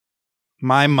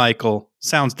My Michael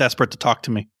sounds desperate to talk to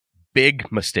me.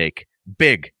 Big mistake.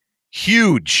 Big.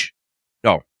 Huge.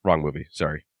 Oh, wrong movie.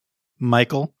 Sorry.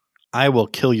 Michael, I will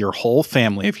kill your whole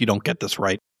family if you don't get this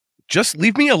right. Just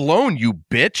leave me alone, you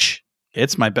bitch.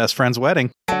 It's my best friend's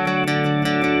wedding.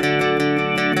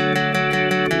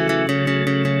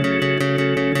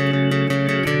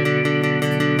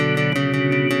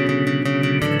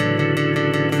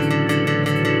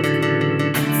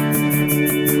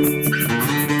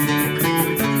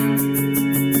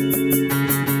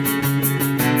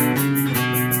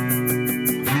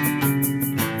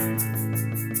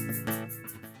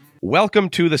 Welcome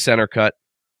to the Center Cut.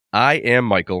 I am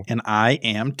Michael. And I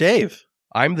am Dave.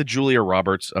 I'm the Julia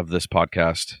Roberts of this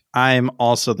podcast. I'm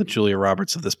also the Julia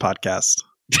Roberts of this podcast.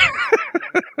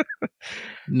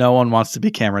 No one wants to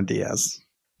be Cameron Diaz.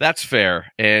 That's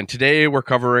fair. And today we're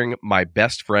covering my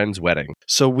best friend's wedding.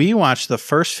 So we watched the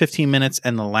first 15 minutes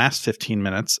and the last 15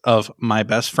 minutes of My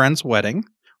Best Friend's Wedding.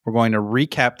 We're going to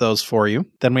recap those for you.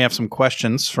 Then we have some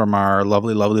questions from our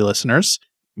lovely, lovely listeners.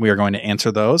 We are going to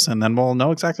answer those, and then we'll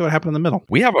know exactly what happened in the middle.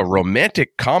 We have a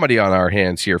romantic comedy on our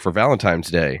hands here for Valentine's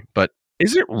Day, but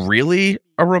is it really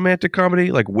a romantic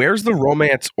comedy? Like, where's the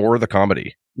romance or the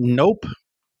comedy? Nope.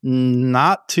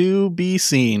 Not to be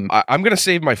seen. I'm going to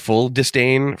save my full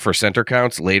disdain for center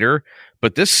counts later,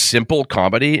 but this simple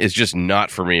comedy is just not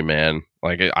for me, man.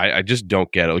 Like, I just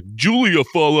don't get it. Like, Julia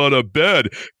fall out of bed.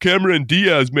 Cameron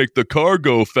Diaz make the car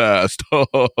go fast.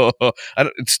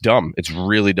 It's dumb. It's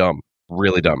really dumb.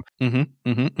 Really dumb.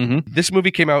 This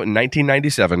movie came out in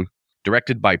 1997,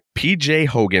 directed by P.J.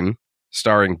 Hogan,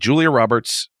 starring Julia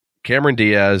Roberts, Cameron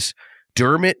Diaz,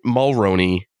 Dermot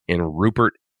Mulroney, and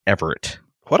Rupert Everett.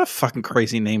 What a fucking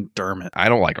crazy name, Dermot. I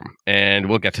don't like him, and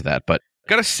we'll get to that, but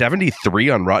got a 73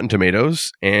 on Rotten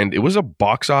Tomatoes, and it was a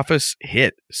box office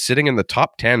hit, sitting in the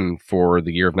top 10 for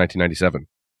the year of 1997.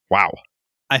 Wow.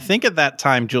 I think at that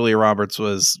time, Julia Roberts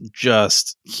was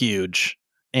just huge.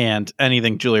 And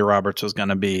anything Julia Roberts was going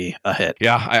to be a hit.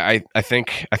 Yeah, I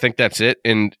think that's it.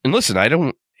 And listen, I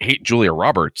don't hate Julia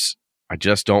Roberts. I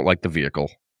just don't like the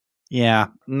vehicle. Yeah,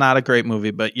 not a great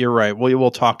movie, but you're right. We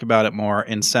will talk about it more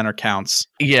in Center Counts.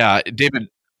 Yeah, David,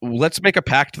 let's make a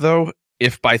pact, though.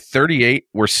 If by 38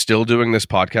 we're still doing this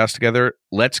podcast together,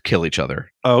 let's kill each other.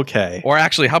 Okay. Or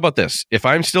actually, how about this? If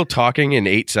I'm still talking in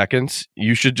 8 seconds,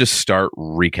 you should just start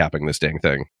recapping this dang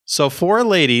thing. So 4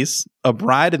 ladies, a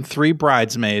bride and 3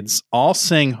 bridesmaids all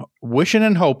sing Wishin'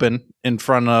 and Hopin' in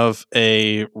front of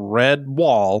a red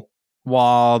wall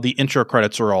while the intro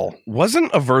credits roll.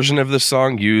 Wasn't a version of this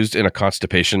song used in a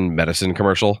constipation medicine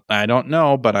commercial? I don't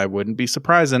know, but I wouldn't be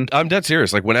surprising. I'm dead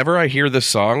serious. Like, whenever I hear this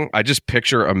song, I just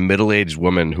picture a middle-aged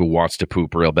woman who wants to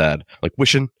poop real bad. Like,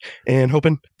 wishing and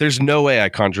hoping. There's no way I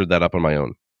conjured that up on my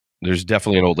own. There's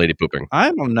definitely an old lady pooping.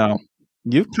 I don't know.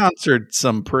 You've conjured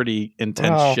some pretty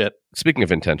intense shit. Speaking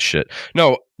of intense shit.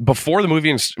 No, before the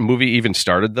movie even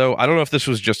started, though, I don't know if this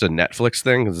was just a Netflix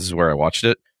thing, because this is where I watched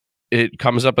it. It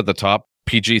comes up at the top,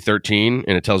 PG-13,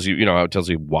 and it tells you, it tells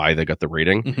you why they got the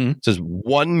rating. It says,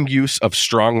 1 use of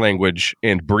strong language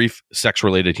and brief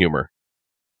sex-related humor.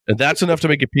 And that's enough to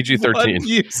make it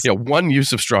PG-13. 1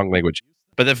 use of strong language.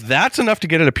 But if that's enough to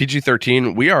get it a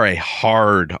PG-13, we are a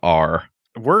hard R.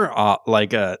 We're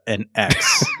like an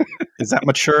X. Is that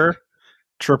mature?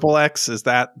 Triple X? Is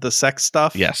that the sex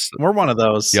stuff? Yes. We're one of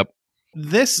those. Yep.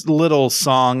 This little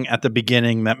song at the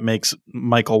beginning that makes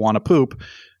Michael want to poop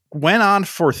went on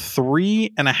for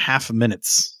 3.5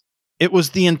 minutes. It was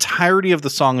the entirety of the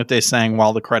song that they sang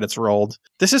while the credits rolled.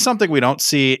 This is something we don't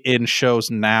see in shows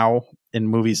now, in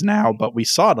movies now, but we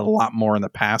saw it a lot more in the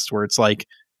past where it's like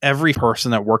every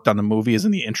person that worked on the movie is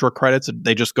in the intro credits.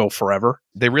 They just go forever.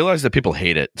 They realized that people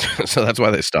hate it, so that's why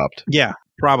they stopped. Yeah,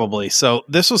 probably. So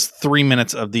this was 3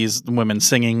 minutes of these women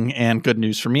singing, and good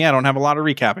news for me, I don't have a lot of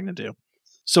recapping to do.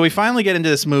 So we finally get into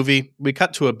this movie. We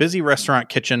cut to a busy restaurant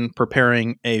kitchen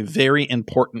preparing a very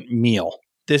important meal.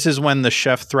 This is when the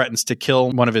chef threatens to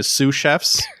kill one of his sous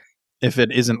chefs if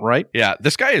it isn't right. Yeah,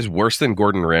 this guy is worse than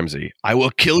Gordon Ramsay. I will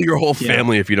kill your whole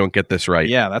family if you don't get this right.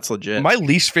 Yeah, that's legit. My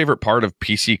least favorite part of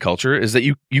PC culture is that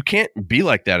you can't be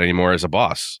like that anymore as a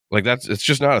boss. Like, it's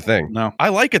just not a thing. No. I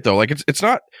like it though. Like, it's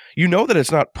not, that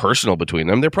it's not personal between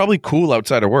them. They're probably cool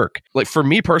outside of work. Like, for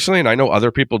me personally, and I know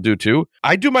other people do too,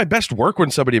 I do my best work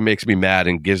when somebody makes me mad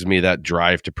and gives me that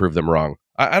drive to prove them wrong.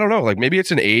 I don't know. Like, maybe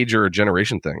it's an age or a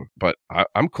generation thing, but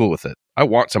I'm cool with it. I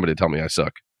want somebody to tell me I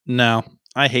suck. No.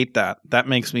 I hate that. That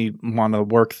makes me want to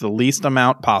work the least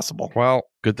amount possible. Well,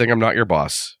 good thing I'm not your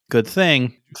boss. Good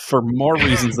thing for more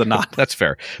reasons than not. That's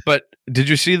fair. But did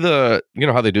you see how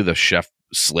they do the chef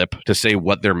slip to say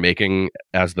what they're making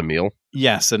as the meal?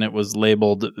 Yes, and it was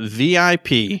labeled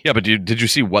VIP. Yeah, but did you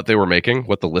see what they were making?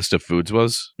 What the list of foods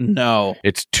was? No.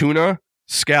 It's tuna,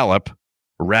 scallop,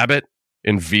 rabbit,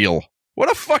 and veal. What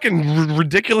a fucking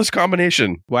ridiculous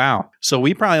combination. Wow. So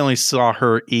we probably only saw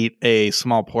her eat a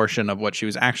small portion of what she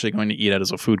was actually going to eat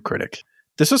as a food critic.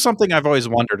 This is something I've always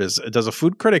wondered is, does a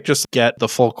food critic just get the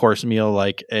full course meal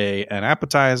like an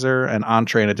appetizer, an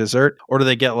entree, and a dessert? Or do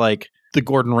they get like the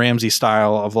Gordon Ramsay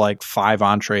style of like 5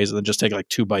 entrees and then just take like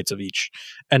 2 bites of each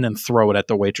and then throw it at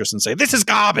the waitress and say, this is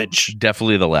garbage?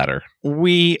 Definitely the latter.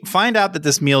 We find out that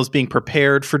this meal is being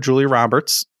prepared for Julia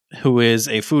Roberts, who is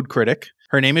a food critic.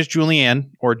 Her name is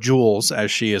Julianne, or Jules,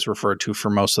 as she is referred to for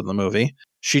most of the movie.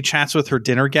 She chats with her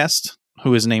dinner guest,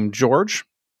 who is named George.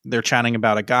 They're chatting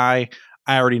about a guy.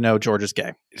 I already know George is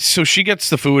gay. So she gets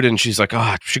the food and she's like,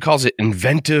 she calls it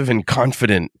inventive and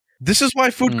confident. This is why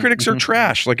food critics are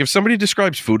trash. Like if somebody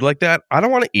describes food like that, I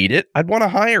don't want to eat it. I'd want to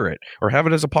hire it or have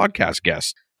it as a podcast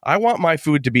guest. I want my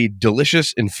food to be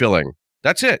delicious and filling.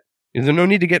 That's it. There's no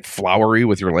need to get flowery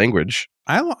with your language.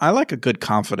 I like a good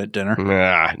confident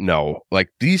dinner. No. Like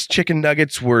these chicken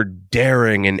nuggets were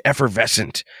daring and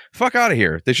effervescent. Fuck out of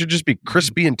here. They should just be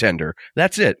crispy and tender.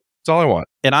 That's it. That's all I want.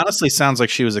 It honestly sounds like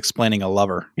she was explaining a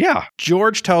lover. Yeah.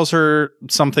 George tells her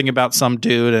something about some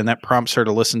dude, and that prompts her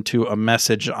to listen to a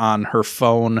message on her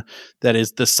phone that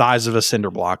is the size of a cinder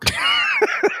block.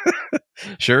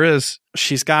 Sure is.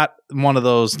 She's got one of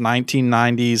those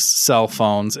 1990s cell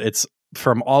phones. It's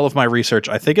from all of my research.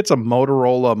 I think it's a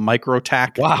Motorola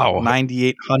MicroTac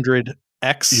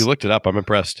 9800X. You looked it up. I'm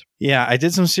impressed. Yeah, I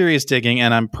did some serious digging,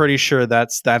 and I'm pretty sure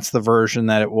that's the version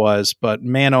that it was. But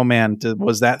man, oh man,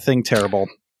 was that thing terrible.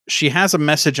 She has a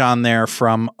message on there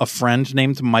from a friend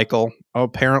named Michael.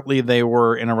 Apparently, they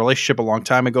were in a relationship a long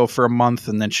time ago for a month,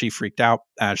 and then she freaked out,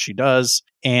 as she does.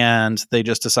 And they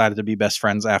just decided to be best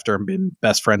friends after and been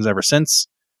best friends ever since.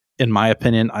 In my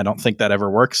opinion, I don't think that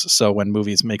ever works. So when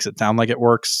movies makes it sound like it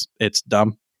works, it's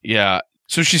dumb. Yeah.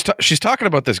 So she's talking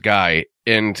about this guy,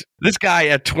 and this guy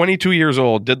at 22 years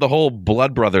old did the whole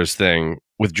Blood Brothers thing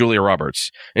with Julia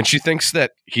Roberts, and she thinks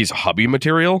that he's hubby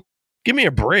material. Give me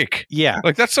a break. Yeah.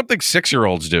 Like that's something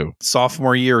 6-year-olds do.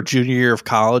 Sophomore year or junior year of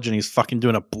college, and he's fucking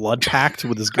doing a blood pact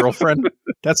with his girlfriend.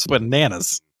 That's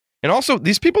bananas. And also,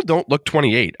 these people don't look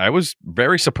 28. I was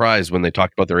very surprised when they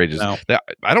talked about their ages. No.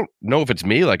 I don't know if it's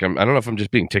me. Like I don't know if I'm just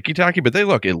being ticky-tacky, but they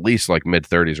look at least like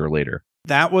mid-30s or later.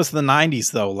 That was the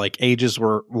 90s, though. Like, ages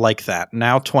were like that.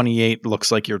 Now 28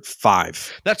 looks like you're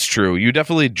 5. That's true. You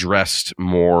definitely dressed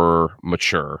more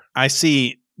mature. I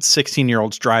see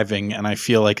 16-year-olds driving, and I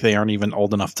feel like they aren't even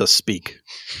old enough to speak.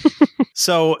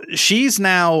 So she's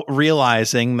now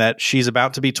realizing that she's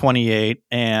about to be 28,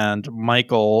 and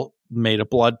Michael made a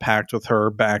blood pact with her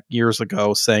back years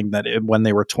ago saying that when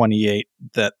they were 28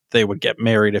 that they would get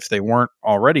married if they weren't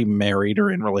already married or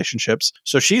in relationships.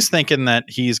 So she's thinking that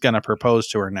he's going to propose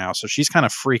to her now. So she's kind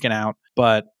of freaking out,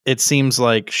 but it seems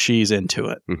like she's into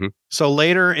it. Mm-hmm. So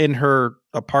later in her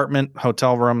apartment,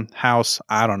 hotel room, house,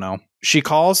 I don't know, she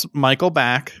calls Michael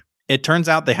back. It turns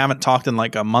out they haven't talked in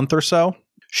like a month or so.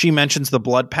 She mentions the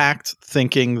blood pact,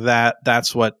 thinking that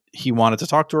that's what he wanted to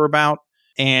talk to her about.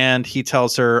 And he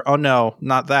tells her, oh, no,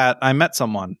 not that. I met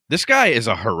someone. This guy is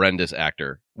a horrendous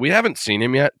actor. We haven't seen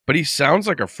him yet, but he sounds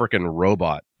like a freaking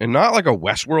robot. And not like a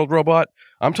Westworld robot.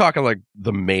 I'm talking like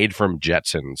the Maid from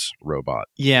Jetsons robot.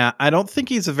 Yeah, I don't think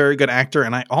he's a very good actor.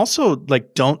 And I also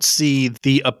don't see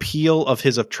the appeal of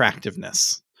his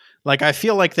attractiveness. Like, I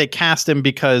feel like they cast him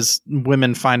because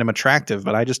women find him attractive,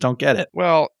 but I just don't get it.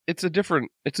 Well, it's a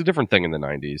different thing in the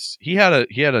 90s. He had a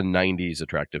 90s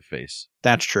attractive face.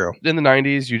 That's true. In the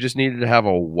 90s, you just needed to have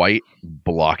a white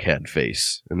blockhead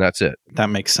face, and that's it. That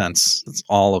makes sense. It's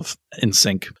all of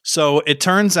NSYNC. So it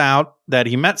turns out that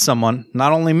he met someone,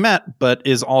 not only met, but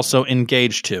is also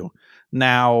engaged to.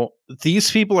 Now,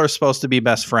 these people are supposed to be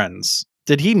best friends.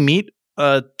 Did he meet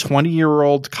a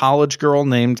 20-year-old college girl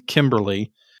named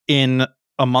Kimberly in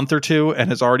a month or two and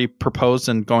has already proposed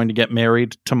and going to get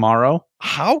married tomorrow?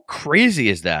 How crazy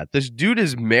is that? This dude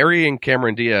is marrying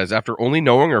Cameron Diaz after only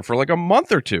knowing her for like a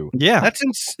month or two. Yeah.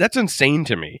 That's insane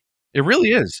to me. It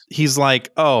really is. He's like,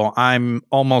 oh, I'm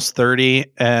almost 30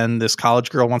 and this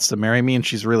college girl wants to marry me and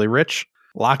she's really rich.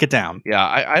 Lock it down. Yeah,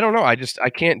 I don't know. I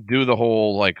can't do the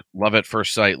whole like love at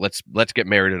first sight. Let's get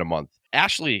married in a month.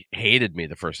 Ashley hated me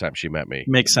the first time she met me.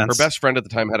 Makes sense. Her best friend at the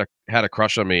time had a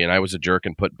crush on me, and I was a jerk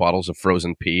and put bottles of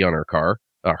frozen pea on her car.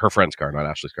 Her friend's car, not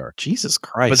Ashley's car. Jesus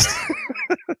Christ.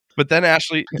 But then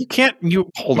Ashley... You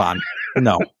hold on.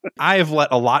 No. I have let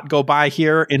a lot go by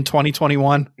here in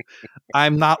 2021.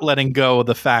 I'm not letting go of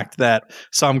the fact that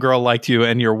some girl liked you,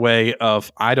 and your way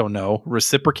of, I don't know,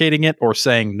 reciprocating it or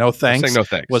saying no thanks, Saying no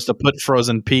thanks. was to put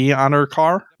frozen pea on her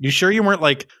car. You sure you weren't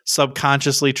like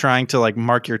subconsciously trying to like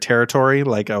mark your territory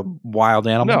like a wild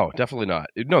animal? No, definitely not.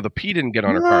 No, the pee didn't get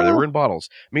on her car. They were in bottles.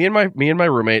 Me and my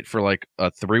roommate for like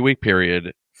a 3-week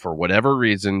period, for whatever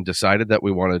reason, decided that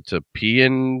we wanted to pee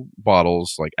in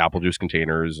bottles, like apple juice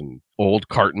containers and old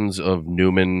cartons of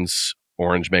Newman's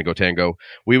Orange Mango Tango.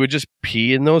 We would just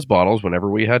pee in those bottles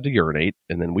whenever we had to urinate,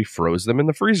 and then we froze them in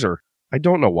the freezer. I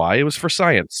don't know why. It was for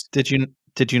science. Did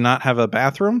you not have a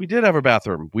bathroom? We did have a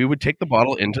bathroom. We would take the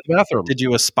bottle into the bathroom. Did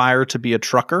you aspire to be a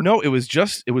trucker? No, it was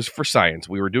for science.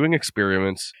 We were doing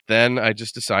experiments. Then I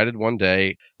just decided one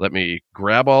day, let me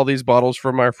grab all these bottles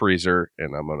from our freezer,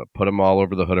 and I'm going to put them all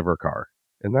over the hood of our car.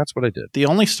 And that's what I did. The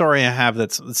only story I have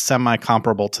that's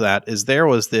semi-comparable to that is there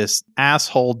was this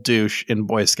asshole douche in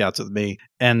Boy Scouts with me,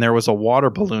 and there was a water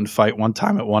balloon fight one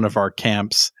time at one of our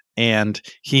camps, and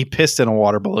he pissed in a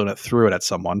water balloon and threw it at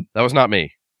someone. That was not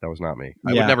me. I would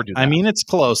never do that. I mean, it's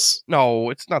close.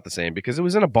 No, it's not the same because it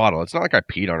was in a bottle. It's not like I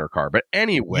peed on her car. But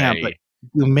anyway. Yeah, but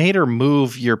you made her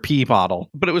move your pee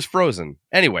bottle. But it was frozen.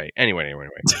 Anyway.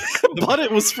 But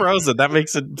it was frozen. That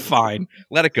makes it fine.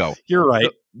 Let it go. You're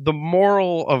right. The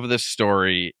moral of this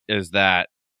story is that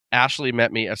Ashley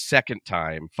met me a second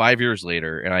time 5 years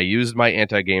later, and I used my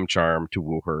anti-game charm to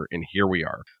woo her, and here we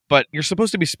are. But you're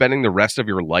supposed to be spending the rest of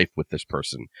your life with this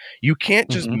person. You can't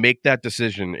just make that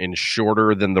decision in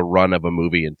shorter than the run of a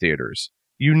movie in theaters.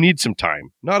 You need some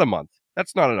time, not a month.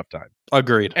 That's not enough time.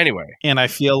 Agreed. Anyway. And I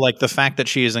feel like the fact that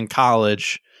she is in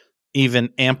college even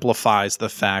amplifies the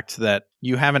fact that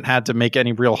you haven't had to make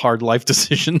any real hard life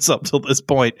decisions up till this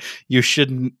point. You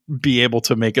shouldn't be able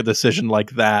to make a decision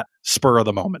like that spur of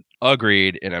the moment.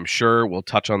 Agreed. And I'm sure we'll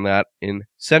touch on that in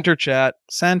Center Chat.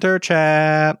 Center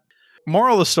Chat.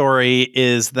 Moral of the story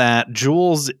is that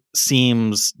Jules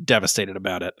seems devastated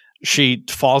about it. She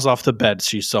falls off the bed.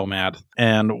 She's so mad.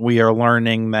 And we are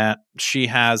learning that she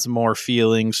has more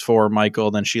feelings for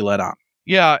Michael than she let on.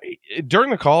 Yeah,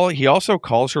 during the call, he also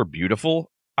calls her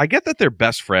beautiful. I get that they're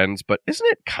best friends, but isn't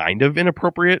it kind of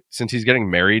inappropriate since he's getting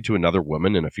married to another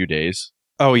woman in a few days?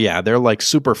 Oh, yeah, they're like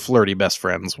super flirty best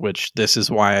friends, which this is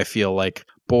why I feel like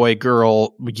boy,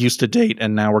 girl, we used to date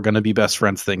and now we're going to be best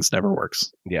friends. Things never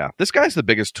works. Yeah, this guy's the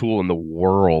biggest tool in the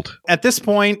world. At this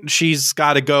point, she's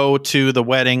got to go to the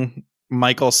wedding.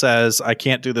 Michael says, I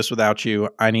can't do this without you.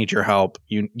 I need your help.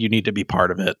 You need to be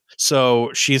part of it. So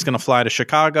she's going to fly to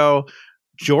Chicago.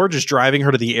 George is driving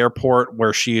her to the airport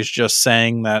where she is just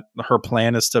saying that her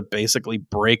plan is to basically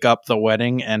break up the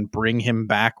wedding and bring him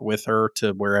back with her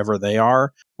to wherever they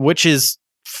are, which is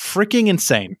freaking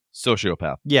insane.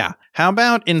 Sociopath. Yeah. How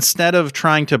about instead of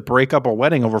trying to break up a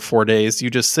wedding over 4 days, you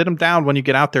just sit him down when you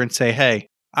get out there and say, hey,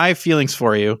 I have feelings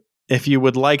for you. If you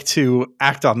would like to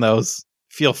act on those,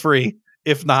 feel free.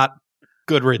 If not,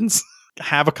 good riddance.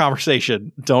 Have a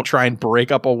conversation. Don't try and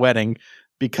break up a wedding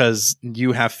because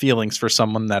you have feelings for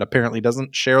someone that apparently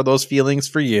doesn't share those feelings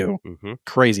for you. Mm-hmm.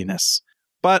 Craziness.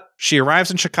 But she arrives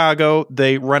in Chicago.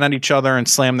 They run at each other and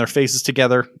slam their faces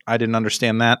together. I didn't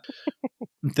understand that.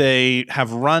 They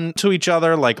have run to each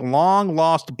other like long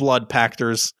lost blood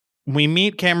pactors. We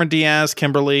meet Cameron Diaz,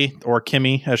 Kimberly, or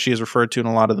Kimmy, as she is referred to in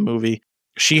a lot of the movie.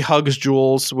 She hugs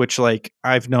Jules, which, like,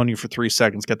 I've known you for 3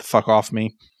 seconds. Get the fuck off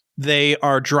me. They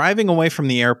are driving away from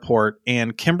the airport,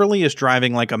 and Kimberly is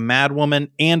driving like a madwoman,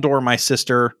 and or my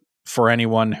sister, for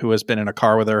anyone who has been in a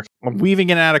car with her, weaving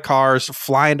in and out of cars,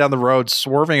 flying down the road,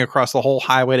 swerving across the whole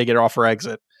highway to get off her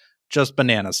exit. Just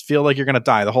bananas. Feel like you're going to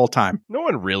die the whole time. No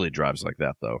one really drives like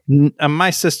that, though. My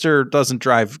sister doesn't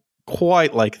drive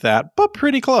quite like that, but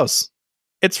pretty close.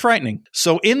 It's frightening.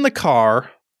 So in the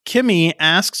car, Kimmy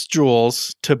asks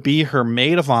Jules to be her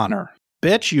maid of honor.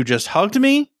 Bitch, you just hugged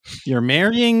me. You're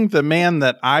marrying the man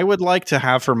that I would like to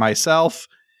have for myself.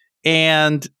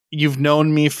 And you've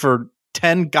known me for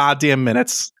 10 goddamn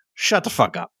minutes. Shut the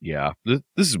fuck up. Yeah, this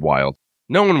is wild.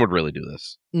 No one would really do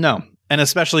this. No. And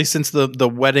especially since the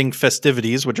wedding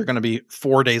festivities, which are going to be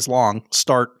 4 days long,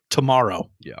 start tomorrow.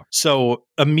 Yeah. So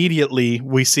immediately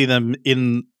we see them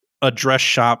in a dress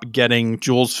shop getting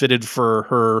Jules fitted for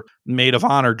her maid of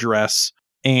honor dress.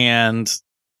 And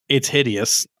it's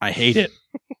hideous. I hate it.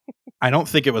 I don't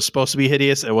think it was supposed to be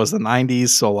hideous. It was the 90s.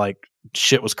 So like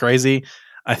shit was crazy.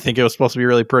 I think it was supposed to be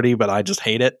really pretty, but I just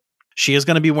hate it. She is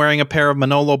going to be wearing a pair of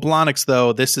Manolo Blahniks,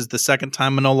 though. This is the second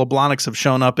time Manolo Blahniks have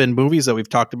shown up in movies that we've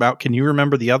talked about. Can you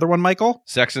remember the other one, Michael?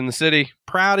 Sex in the City.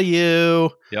 Proud of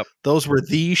you. Yep. Those were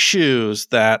the shoes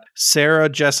that Sarah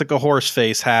Jessica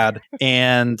Horseface had.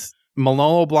 And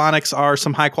Manolo Blahniks are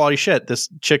some high quality shit. This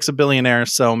chick's a billionaire,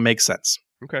 so makes sense.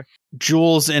 Okay.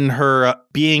 Jules, in her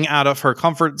being out of her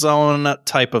comfort zone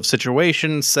type of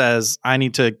situation, says, I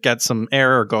need to get some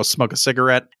air or go smoke a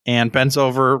cigarette, and bends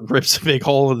over, rips a big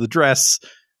hole in the dress.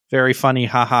 Very funny.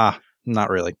 Haha.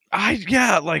 Not really.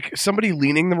 Like somebody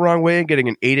leaning the wrong way and getting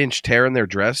an 8-inch tear in their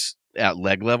dress at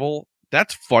leg level.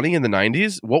 That's funny in the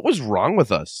 90s. What was wrong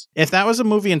with us? If that was a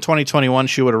movie in 2021,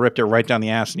 she would have ripped her right down the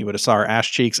ass and you would have saw her ass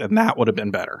cheeks, and that would have been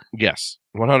better. Yes,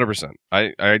 100%. I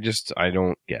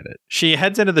don't get it. She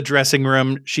heads into the dressing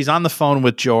room. She's on the phone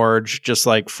with George, just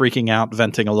like freaking out,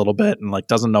 venting a little bit, and like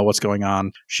doesn't know what's going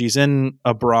on. She's in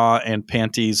a bra and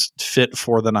panties fit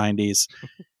for the 90s.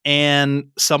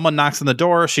 And someone knocks on the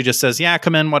door. She just says, yeah,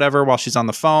 come in, whatever, while she's on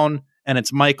the phone. And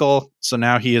it's Michael. So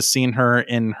now he has seen her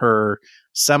in her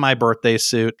semi-birthday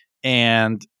suit.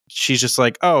 And she's just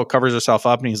like, oh, covers herself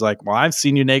up. And he's like, well, I've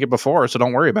seen you naked before, so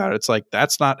don't worry about it. It's like,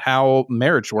 that's not how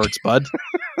marriage works, bud.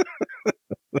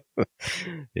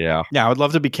 Yeah. Yeah, I would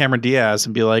love to be Cameron Diaz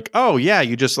and be like, oh, yeah,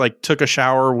 you just like took a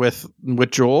shower with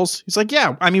Jules. He's like,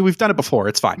 yeah, I mean, we've done it before.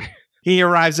 It's fine. He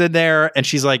arrives in there and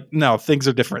she's like, no, things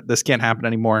are different. This can't happen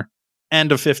anymore.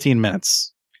 End of 15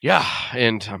 minutes. Yeah.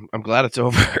 And I'm glad it's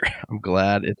over. I'm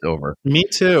glad it's over. Me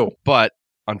too. But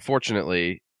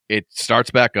unfortunately, it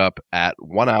starts back up at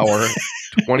 1 hour,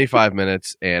 25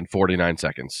 minutes, and 49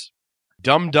 seconds.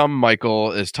 Dumb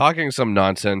Michael is talking some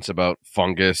nonsense about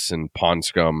fungus and pond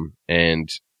scum. And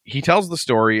he tells the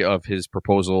story of his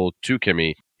proposal to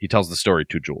Kimmy. He tells the story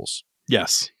to Jules.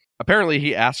 Yes. Apparently,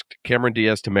 he asked Cameron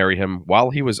Diaz to marry him while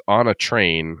he was on a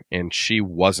train, and she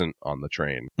wasn't on the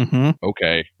train. Mm-hmm.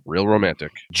 Okay, real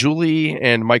romantic. Julie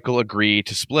and Michael agree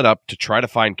to split up to try to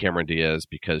find Cameron Diaz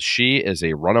because she is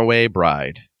a runaway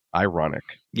bride. Ironic.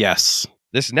 Yes.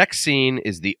 This next scene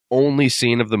is the only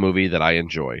scene of the movie that I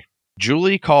enjoy.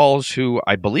 Julie calls who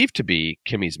I believe to be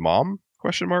Kimmy's mom? ?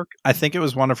 I think it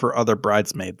was one of her other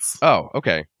bridesmaids. Oh,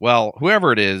 okay. Well,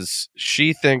 whoever it is,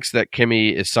 she thinks that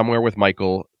Kimmy is somewhere with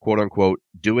Michael, quote unquote,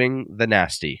 doing the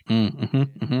nasty.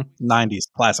 90s.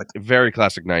 Classic. Very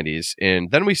classic 90s.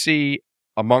 And then we see,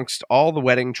 amongst all the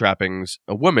wedding trappings,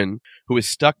 a woman who is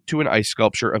stuck to an ice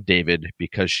sculpture of David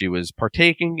because she was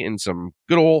partaking in some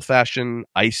good old-fashioned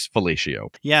ice fellatio.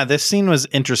 Yeah, this scene was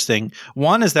interesting.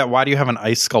 One is that why do you have an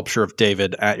ice sculpture of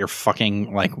David at your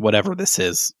fucking, like, whatever this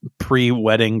is,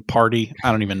 pre-wedding party?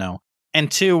 I don't even know.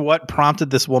 And two, what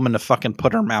prompted this woman to fucking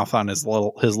put her mouth on his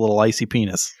little icy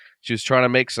penis? She was trying to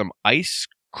make some ice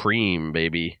cream,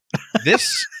 baby.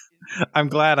 This... I'm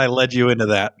glad I led you into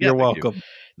that. Yeah, You're welcome.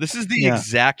 This is the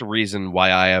exact reason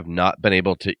why I have not been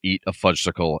able to eat a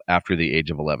fudgesicle after the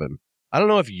age of 11. I don't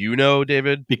know if you know,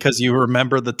 David. Because you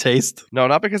remember the taste? No,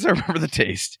 not because I remember the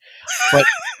taste. But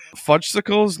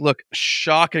fudgesicles look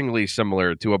shockingly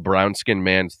similar to a brown-skinned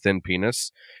man's thin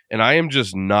penis. And I am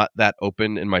just not that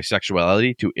open in my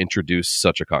sexuality to introduce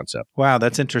such a concept. Wow,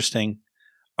 that's interesting.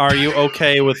 Are you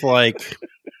okay with like...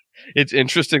 It's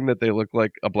interesting that they look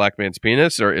like a black man's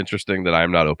penis, or interesting that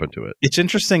I'm not open to it? It's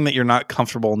interesting that you're not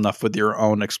comfortable enough with your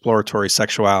own exploratory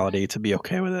sexuality to be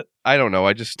okay with it. I don't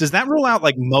know. Does that rule out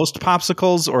like most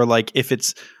popsicles, or like if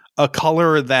it's a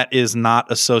color that is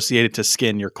not associated to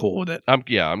skin, you're cool with it? I'm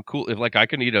cool. If like I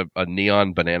can eat a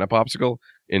neon banana popsicle,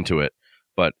 into it.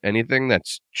 But anything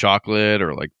that's chocolate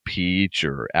or like peach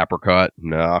or apricot,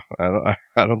 no, I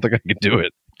don't think I could do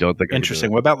it. Don't think.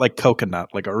 Interesting. What about like coconut,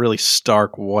 like a really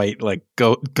stark white, like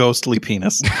ghostly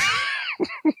penis?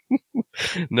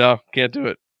 No, can't do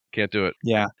it. Can't do it.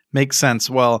 Yeah, makes sense.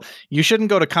 Well, you shouldn't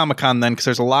go to Comic-Con then, because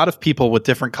there's a lot of people with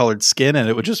different colored skin, and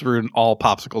it would just ruin all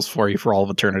popsicles for you for all of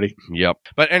eternity. Yep.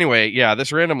 But anyway, yeah,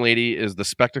 this random lady is the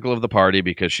spectacle of the party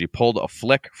because she pulled a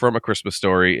flick from A Christmas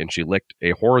Story and she licked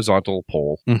a horizontal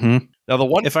pole. Mm-hmm. Now the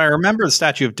one, if I remember the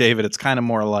Statue of David, it's kind of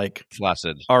more like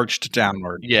flaccid, arched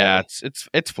downward. Yeah,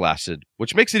 it's flaccid,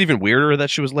 which makes it even weirder that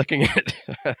she was licking it.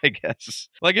 I guess,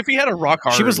 like if he had a rock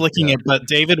hard, she was licking it, but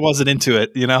David wasn't into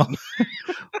it. You know,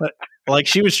 like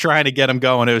she was trying to get him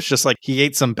going. It was just like he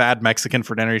ate some bad Mexican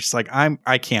for dinner. He's just like,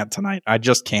 I can't tonight. I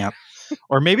just can't.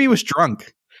 Or maybe he was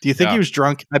drunk. Do you think he was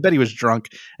drunk? I bet he was drunk.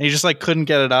 And he just like couldn't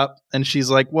get it up. And she's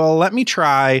like, well, let me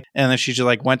try. And then she just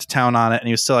like went to town on it. And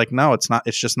he was still like, no, it's not.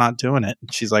 It's just not doing it.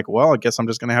 And she's like, well, I guess I'm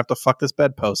just going to have to fuck this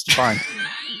bedpost. Fine.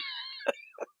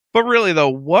 But really, though,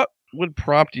 what would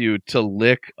prompt you to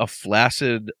lick a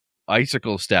flaccid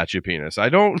icicle statue penis? I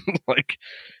don't like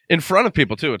in front of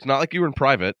people, too. It's not like you were in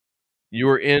private. You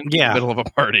were in the middle of a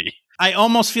party. I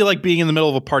almost feel like being in the middle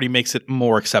of a party makes it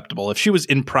more acceptable. If she was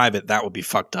in private, that would be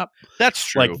fucked up. That's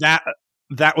true. Like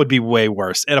that wode be way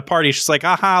worse. At a party, she's like,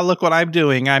 aha, look what I'm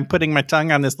doing. I'm putting my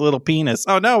tongue on this little penis.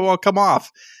 Oh, no, well, come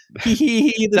off.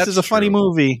 This That's is a funny true.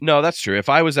 movie. No, that's true. If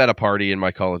I was at a party in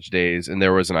my college days and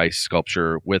there was an ice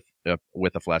sculpture with a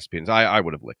flaccid penis, I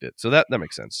would have licked it. So that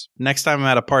makes sense. Next time I'm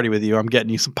at a party with you, I'm getting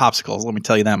you some popsicles. Let me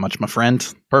tell you that much, my friend.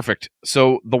 Perfect.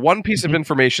 So the one piece of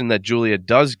information that Julia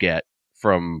does get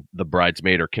from the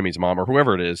bridesmaid or Kimmy's mom or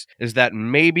whoever it is that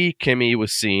maybe Kimmy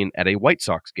was seen at a White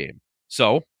Sox game.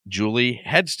 So Julie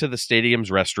heads to the stadium's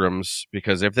restrooms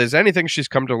because if there's anything she's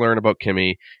come to learn about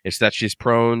Kimmy, it's that she's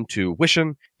prone to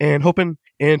wishing and hoping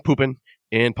and pooping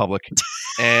in public.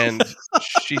 And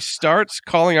she starts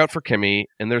calling out for Kimmy,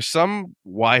 and there's some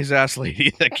wise-ass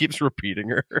lady that keeps repeating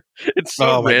her. It's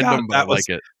so random, but I like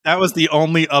it. That was the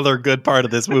only other good part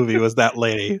of this movie was that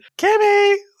lady.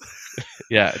 Kimmy!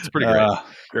 Yeah, it's pretty great.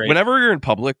 Great. Whenever you're in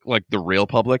public, like the real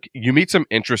public, you meet some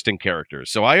interesting characters.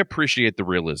 So I appreciate the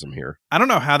realism here. I don't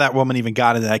know how that woman even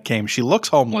got into that game. She looks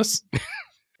homeless.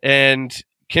 And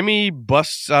Kimmy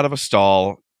busts out of a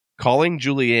stall, calling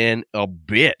Julianne a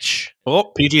bitch.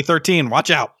 Oh, PG-13. Watch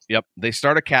out. Yep. They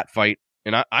start a cat fight,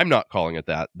 and I'm not calling it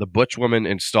that. The butch woman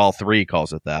in stall 3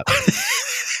 calls it that.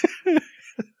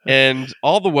 And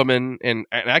all the women, and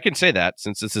I can say that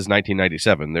since this is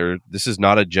 1997, this is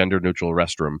not a gender-neutral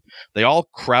restroom. They all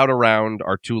crowd around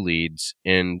our two leads,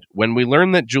 and when we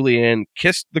learn that Julianne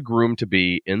kissed the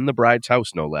groom-to-be in the bride's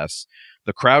house, no less,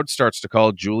 the crowd starts to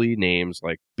call Julie names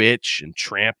like bitch and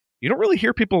tramp. You don't really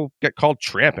hear people get called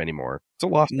tramp anymore. It's a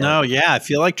lost art. No, yeah, I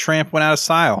feel like Tramp went out of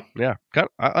style. Yeah,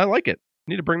 I like it.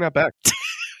 Need to bring that back.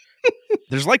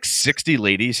 There's like 60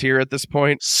 ladies here at this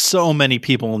point. So many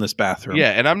people in this bathroom.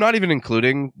 Yeah, and I'm not even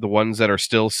including the ones that are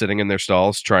still sitting in their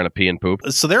stalls trying to pee and poop.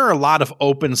 So there are a lot of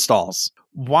open stalls.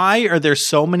 Why are there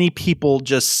so many people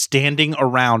just standing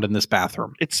around in this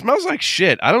bathroom? It smells like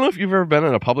shit. I don't know if you've ever been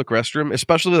in a public restroom,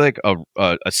 especially like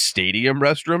a stadium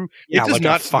restroom. Yeah, it does like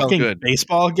not a smell fucking good.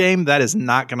 baseball game. That is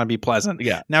not going to be pleasant.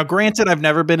 Yeah. Now, granted, I've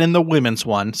never been in the women's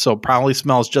one, so it probably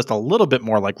smells just a little bit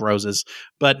more like roses,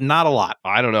 but not a lot.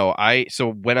 I don't know.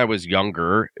 So when I was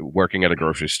younger, working at a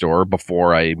grocery store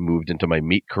before I moved into my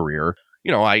meat career,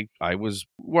 you know, I was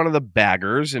one of the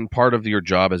baggers, and part of your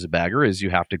job as a bagger is you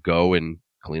have to go and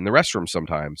clean the restroom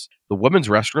sometimes. The women's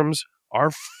restrooms are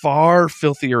far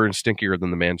filthier and stinkier than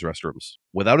the man's restrooms.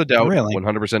 Without a doubt, Really?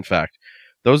 100% fact.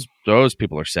 Those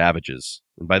people are savages.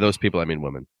 And by those people, I mean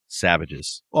women.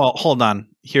 Savages. Well, hold on.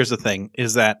 Here's the thing,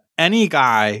 is that any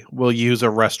guy will use a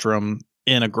restroom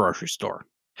in a grocery store.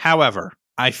 However,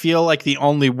 I feel like the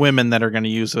only women that are going to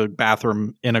use a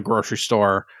bathroom in a grocery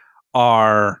store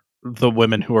are the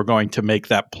women who are going to make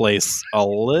that place a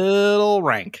little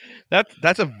rank.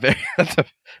 That's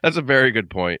a very good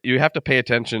point. You have to pay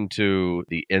attention to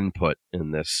the input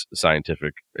in this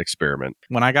scientific experiment.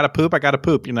 When I got to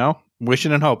poop, you know?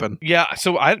 Wishing and hoping. Yeah,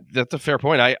 so that's a fair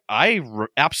point. I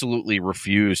absolutely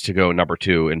refuse to go number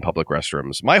 2 in public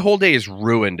restrooms. My whole day is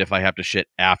ruined if I have to shit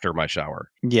after my shower.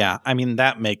 Yeah, I mean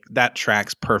that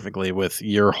tracks perfectly with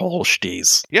your whole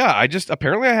shtees. Yeah,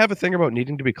 apparently I have a thing about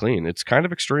needing to be clean. It's kind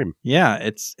of extreme. Yeah,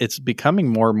 it's becoming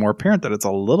more and more apparent that it's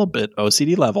a little bit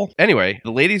OCD level. Anyway,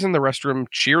 the ladies in the restroom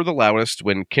cheer the loudest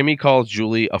when Kimmy calls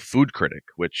Julie a food critic,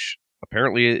 which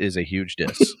apparently is a huge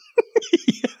diss.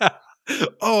 Yeah.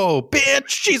 Oh, bitch,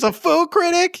 she's a food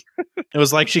critic. It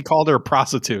was like she called her a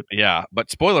prostitute. Yeah,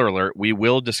 but spoiler alert, we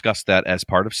will discuss that as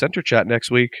part of Center Chat next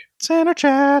week. Center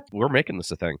Chat. We're making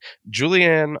this a thing.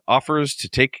 Julianne offers to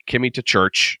take Kimmy to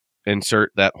church.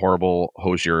 Insert that horrible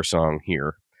Hosier song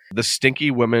here. The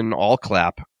stinky women all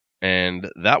clap, and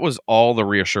that was all the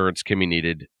reassurance Kimmy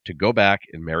needed to go back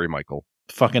and marry Michael.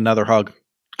 Fuck another hug.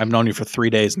 I've known you for 3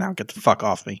 days now. Get the fuck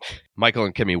off me. Michael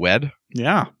and Kimmy wed?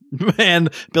 Yeah.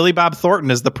 And Billy Bob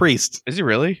Thornton is the priest. Is he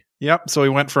really? Yep. So he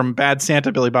went from bad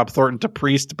Santa Billy Bob Thornton to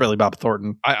priest Billy Bob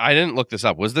Thornton. I didn't look this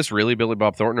up. Was this really Billy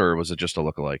Bob Thornton, or was it just a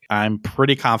lookalike? I'm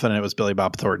pretty confident it was Billy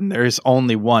Bob Thornton. There is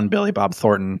only one Billy Bob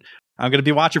Thornton. I'm going to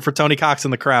be watching for Tony Cox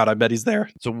in the crowd. I bet he's there.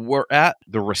 So we're at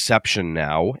the reception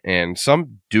now, and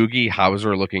some Doogie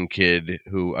Howser-looking kid,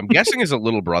 who I'm guessing is a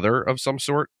little brother of some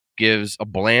sort, gives a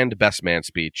bland best man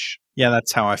speech. Yeah,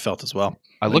 that's how I felt as well.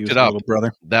 I looked it up. Little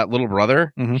brother. That little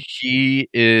brother, He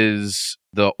is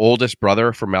the oldest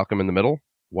brother from Malcolm in the Middle,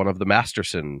 one of the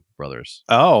Masterson brothers.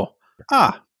 Oh.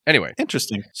 Anyway.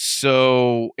 Interesting.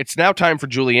 So it's now time for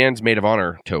Julianne's maid of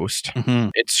honor toast. Mm-hmm.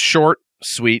 It's short,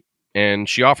 sweet, and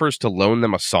she offers to loan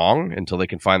them a song until they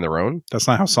can find their own. That's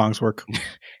not how songs work.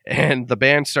 And the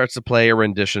band starts to play a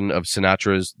rendition of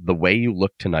Sinatra's The Way You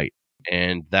Look Tonight.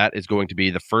 And that is going to be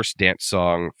the first dance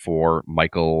song for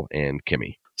Michael and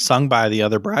Kimmy. Sung by the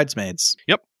other bridesmaids.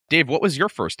 Yep. Dave, what was your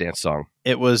first dance song?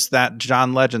 It was that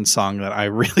John Legend song that I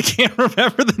really can't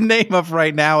remember the name of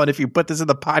right now. And if you put this in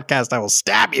the podcast, I will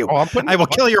stab you. I will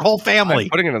kill your whole family. I'm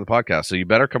putting it in the podcast, so you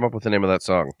better come up with the name of that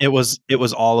song. It was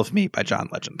All of Me by John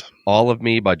Legend. All of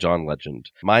Me by John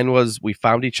Legend. Mine was We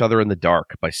Found Each Other in the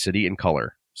Dark by City and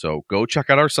Color. So go check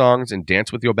out our songs and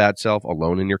dance with your bad self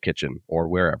alone in your kitchen or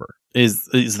wherever. Is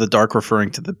the dark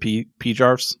referring to the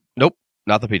P-Jars? Nope.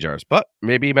 Not the P-Jars, but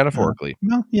maybe metaphorically.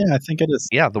 Well, yeah, I think it is.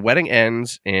 Yeah, the wedding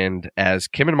ends, and as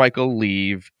Kim and Michael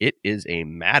leave, it is a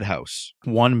madhouse.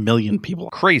 1 million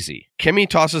people. Crazy. Kimmy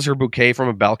tosses her bouquet from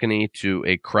a balcony to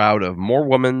a crowd of more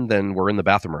women than were in the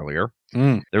bathroom earlier.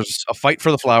 There's a fight for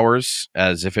the flowers,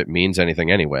 as if it means anything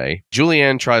anyway.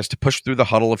 Julianne tries to push through the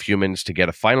huddle of humans to get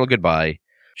a final goodbye.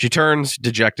 She turns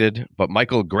dejected, but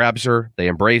Michael grabs her, they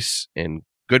embrace, and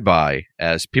goodbye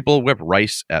as people whip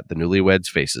rice at the newlyweds'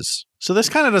 faces. So this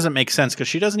kind of doesn't make sense because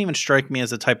she doesn't even strike me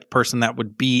as the type of person that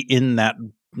would be in that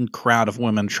crowd of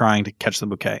women trying to catch the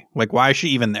bouquet. Like, why is she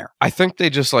even there? I think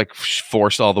they just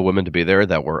forced all the women to be there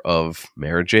that were of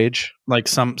marriage age. Like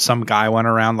some guy went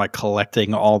around like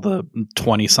collecting all the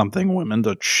 20-something women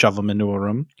to shove them into a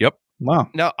room. Yep. Wow.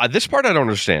 Now, this part I don't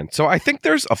understand. So I think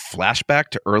there's a flashback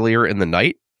to earlier in the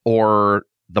night, or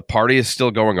the party is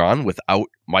still going on without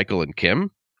Michael and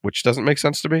Kim, which doesn't make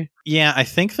sense to me. Yeah, I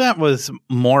think that was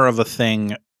more of a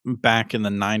thing back in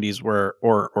the 90s where,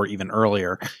 or even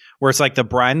earlier, where it's like the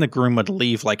bride and the groom would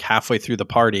leave like halfway through the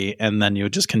party and then you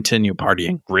would just continue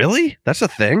partying. Really? That's a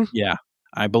thing? Yeah,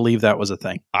 I believe that was a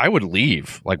thing. I would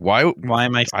leave. Like, why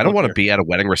am I? I don't want to be at a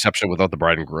wedding reception without the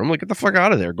bride and groom. Like, get the fuck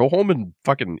out of there. Go home and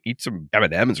fucking eat some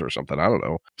M&Ms or something. I don't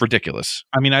know. Ridiculous.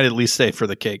 I mean, I'd at least stay for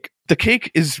the cake. The cake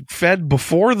is fed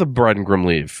before the bride and groom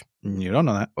leave. You don't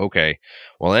know that. Okay.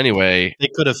 Well, anyway. They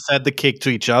could have fed the cake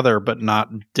to each other, but not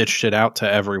ditched it out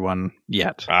to everyone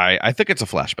yet. I think it's a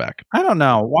flashback. I don't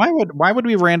know. Why would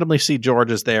we randomly see George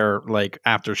is there like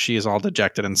after she is all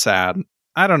dejected and sad?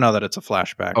 I don't know that it's a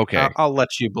flashback. Okay. I'll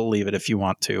let you believe it if you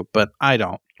want to, but I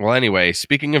don't. Well, anyway,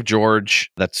 speaking of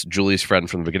George, that's Julie's friend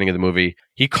from the beginning of the movie.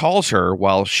 He calls her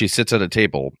while she sits at a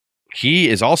table. He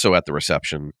is also at the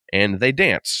reception, and they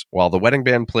dance while the wedding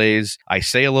band plays I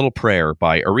Say a Little Prayer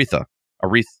by Aretha.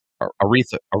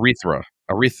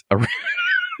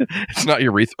 It's not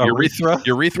Urethra.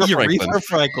 Urethra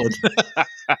Franklin.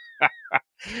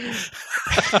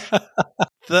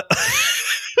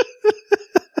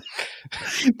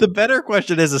 The better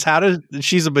question is how did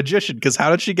she's a magician? Because how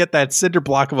did she get that cinder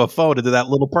block of a phone into that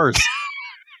little purse?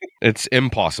 It's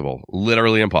impossible.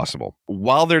 Literally impossible.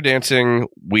 While they're dancing,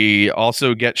 we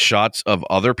also get shots of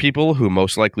other people who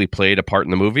most likely played a part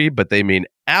in the movie, but they mean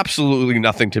absolutely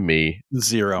nothing to me.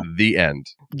 Zero. The end.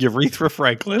 Urethra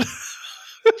Franklin.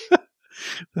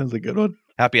 That's a good one.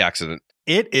 Happy accident.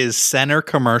 It is center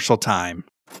commercial time.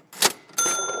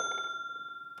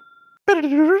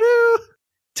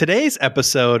 Today's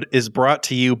episode is brought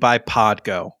to you by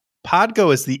Podgo.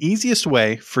 Podgo is the easiest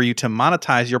way for you to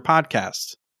monetize your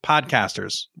podcast.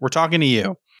 Podcasters, we're talking to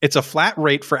you. It's a flat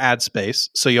rate for ad space,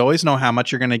 so you always know how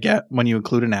much you're going to get when you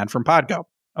include an ad from Podgo.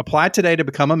 Apply today to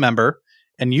become a member,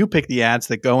 and you pick the ads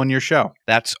that go in your show.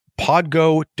 That's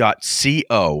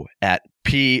podgo.co at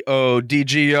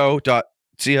podgo.co.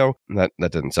 That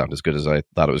didn't sound as good as I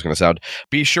thought it was going to sound.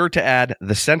 Be sure to add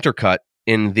the center cut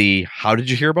in the How Did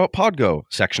You Hear About Podgo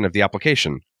section of the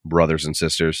application, brothers and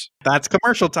sisters. That's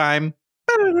commercial time.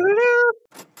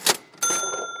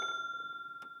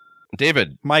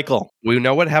 David. Michael. We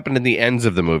know what happened in the ends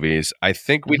of the movies. I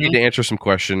think we need to answer some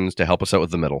questions to help us out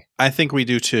with the middle. I think we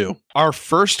do too. Our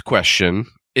first question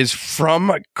is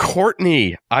from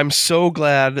Courtney. I'm so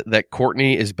glad that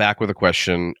Courtney is back with a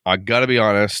question. I gotta be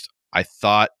honest, I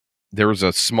thought there was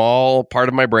a small part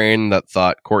of my brain that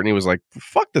thought Courtney was like,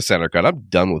 fuck the center cut. I'm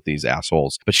done with these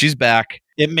assholes. But she's back.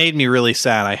 It made me really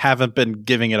sad. I haven't been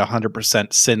giving it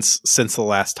 100% since the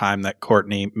last time that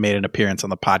Courtney made an appearance on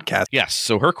the podcast. Yes.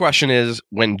 So her question is,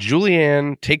 when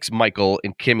Julianne takes Michael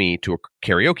and Kimmy to a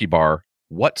karaoke bar,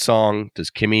 what song does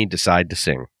Kimmy decide to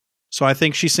sing? So I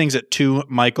think she sings it to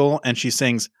Michael, and she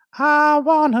sings, I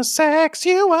Wanna Sex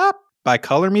You Up by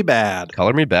Color Me Bad.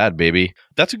 Color Me Bad, baby.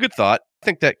 That's a good thought. I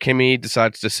think that Kimmy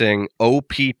decides to sing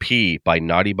OPP by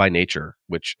Naughty by Nature,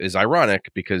 which is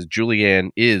ironic because Julianne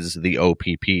is the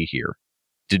OPP here.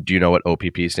 Do you know what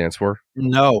OPP stands for?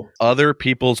 No. Other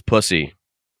People's Pussy.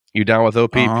 You down with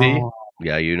OPP? Oh.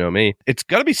 Yeah, you know me. It's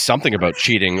got to be something about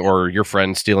cheating or your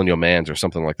friend stealing your mans or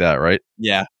something like that, right?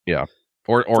 Yeah. Yeah.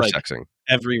 Or like sexing.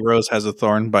 Every Rose Has a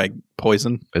Thorn by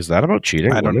Poison. Is that about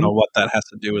cheating? I don't know what that has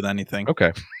to do with anything.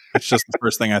 Okay. It's just the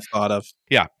first thing I thought of.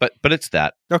 Yeah, but it's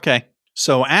that. Okay.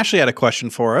 So Ashley had a question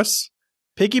for us.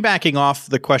 Piggybacking off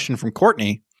the question from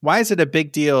Courtney, why is it a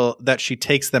big deal that she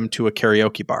takes them to a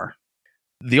karaoke bar?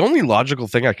 The only logical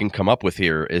thing I can come up with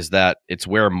here is that it's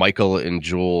where Michael and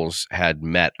Jules had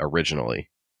met originally.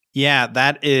 Yeah,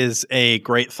 that is a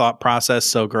great thought process.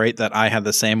 So great that I had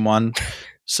the same one.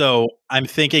 So I'm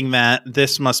thinking that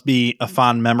this must be a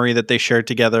fond memory that they shared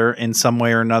together in some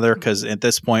way or another, because at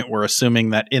this point we're assuming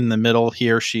that in the middle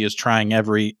here she is trying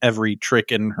every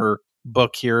trick in her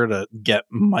book here to get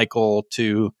Michael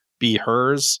to be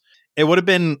hers. It would have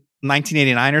been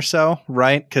 1989 or so,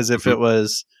 right? Because if it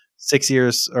was 6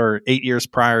 years or 8 years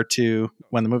prior to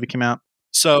when the movie came out.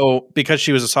 So because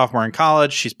she was a sophomore in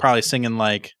college, she's probably singing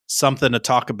like Something to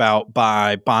Talk About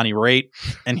by Bonnie Raitt.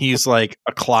 And he's like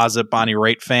a closet Bonnie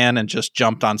Raitt fan and just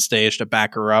jumped on stage to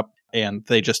back her up. And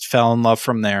they just fell in love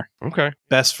from there. Okay.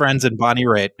 Best friends in Bonnie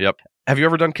Raitt. Yep. Have you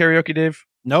ever done karaoke, Dave?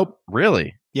 Nope.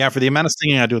 Really? Yeah, for the amount of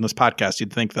singing I do in this podcast,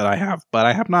 you'd think that I have, but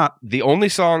I have not. The only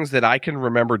songs that I can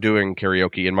remember doing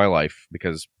karaoke in my life,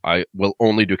 because I will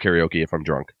only do karaoke if I'm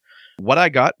drunk. What I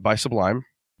Got by Sublime,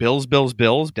 Bills, Bills,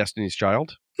 Bills, Destiny's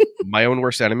Child, My Own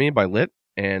Worst Enemy by Lit,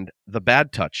 and The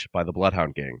Bad Touch by the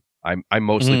Bloodhound Gang. I'm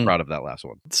mostly proud of that last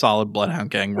one. Solid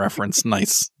Bloodhound Gang reference.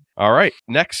 Nice. All right.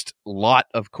 Next lot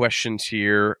of questions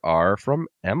here are from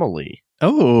Emily.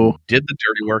 Oh. Did the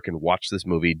dirty work and watch this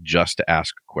movie just to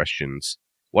ask questions.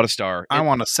 What a star. I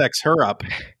want to sex her up.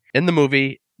 In the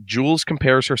movie, Jules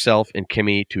compares herself and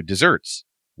Kimmy to desserts.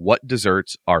 What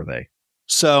desserts are they?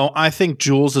 So I think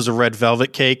Jules is a red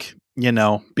velvet cake,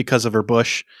 because of her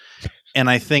bush. And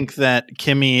I think that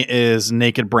Kimmy is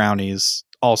naked brownies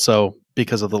also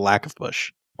because of the lack of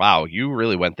bush. Wow, you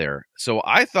really went there. So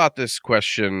I thought this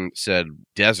question said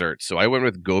desert, so I went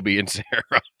with Gobi and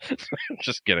Sarah.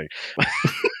 Just kidding.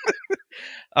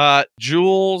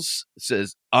 Jules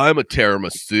says, I'm a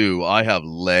tiramisu. I have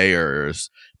layers.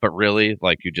 But really,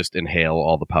 like you just inhale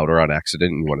all the powder on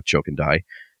accident and you want to choke and die.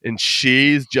 And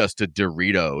she's just a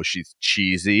Dorito. She's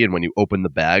cheesy. And when you open the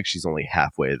bag, she's only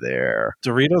halfway there.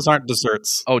 Doritos aren't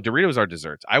desserts. Oh, Doritos are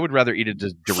desserts. I would rather eat a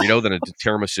Dorito than a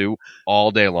tiramisu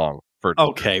all day long.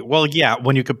 Okay. Well, yeah,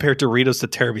 when you compare Doritos to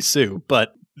tiramisu,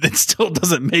 but it still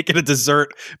doesn't make it a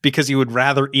dessert because you would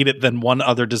rather eat it than one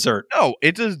other dessert. No,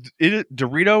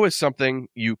 Dorito is something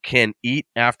you can eat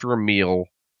after a meal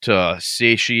to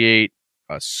satiate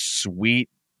a sweet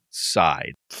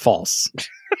side. False.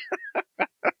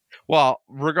 Well,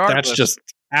 regardless. That's just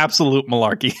absolute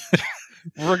malarkey.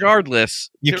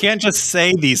 Regardless. You can't just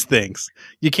say these things.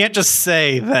 You can't just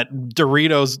say that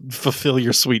Doritos fulfill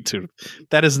your sweet tooth.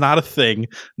 That is not a thing.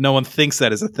 No one thinks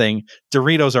that is a thing.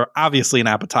 Doritos are obviously an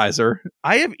appetizer.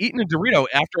 I have eaten a Dorito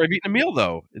after I've eaten a meal,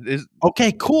 though.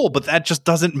 Okay, cool. But that just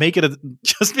doesn't make it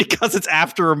just because it's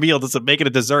after a meal doesn't make it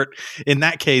a dessert. In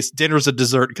that case, dinner's a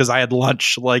dessert because I had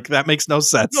lunch. Like, that makes no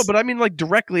sense. No, but I mean like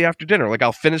directly after dinner. Like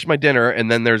I'll finish my dinner and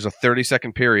then there's a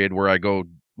 30-second period where I go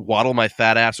waddle my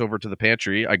fat ass over to the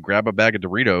pantry. I grab a bag of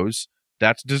Doritos.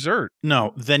 That's dessert.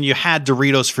 No, then you had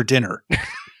Doritos for dinner.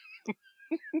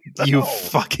 You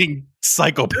fucking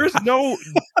psychopath. There's no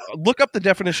look up the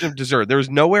definition of dessert. There's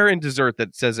nowhere in dessert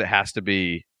that says it has to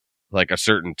be like a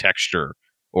certain texture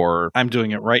or I'm doing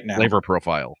it right now. Flavor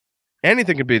profile.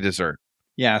 Anything can be dessert.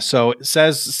 Yeah, so it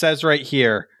says right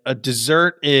here, a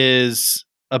dessert is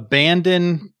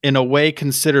abandoned in a way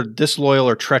considered disloyal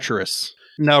or treacherous.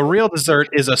 No, real dessert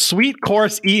is a sweet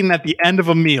course eaten at the end of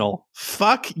a meal.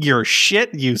 Fuck your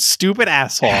shit, you stupid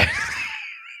asshole.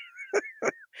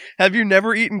 Have you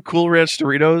never eaten Cool Ranch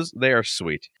Doritos? They are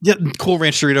sweet. Yeah, Cool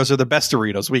Ranch Doritos are the best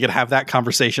Doritos. We could have that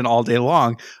conversation all day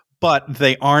long, but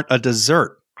they aren't a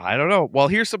dessert. I don't know. Well,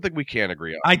 here's something we can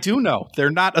agree on. I do know.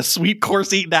 They're not a sweet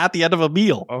course eaten at the end of a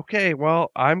meal. Okay, well,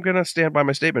 I'm going to stand by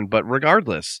my statement, but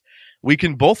regardless, we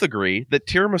can both agree that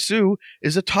tiramisu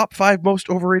is a top 5 most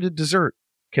overrated dessert.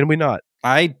 Can we not?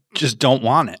 I just don't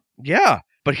want it. Yeah,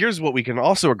 but here's what we can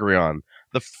also agree on.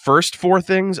 The first 4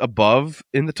 things above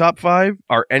in the top 5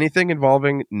 are anything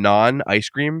involving non-ice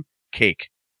cream cake.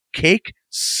 Cake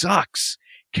sucks.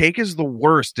 Cake is the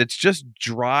worst. It's just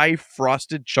dry,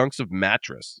 frosted chunks of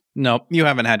mattress. Nope, you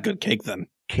haven't had good cake then.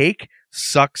 Cake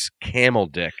sucks camel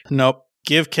dick. Nope,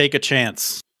 give cake a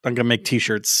chance. I'm going to make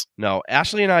t-shirts. No,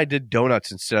 Ashley and I did donuts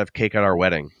instead of cake at our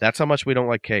wedding. That's how much we don't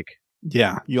like cake.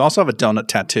 Yeah, you also have a donut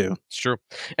tattoo. It's true.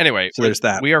 Anyway, so there's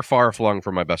that. We are far flung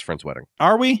from my best friend's wedding.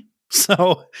 Are we?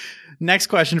 So, next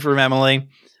question from Emily.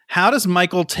 How does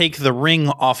Michael take the ring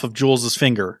off of Jules'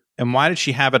 finger? And why did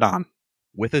she have it on?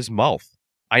 With his mouth.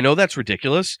 I know that's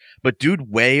ridiculous, but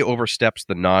dude way oversteps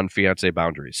the non-fiance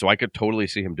boundaries. So I could totally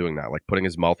see him doing that, like putting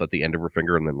his mouth at the end of her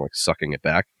finger and then like sucking it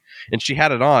back. And she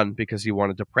had it on because he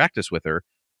wanted to practice with her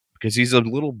because he's a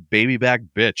little baby back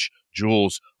bitch.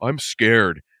 Jules, I'm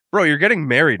scared. Bro, you're getting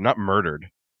married, not murdered.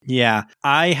 Yeah,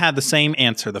 I had the same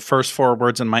answer. The first 4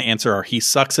 words in my answer are, he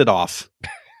sucks it off.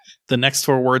 The next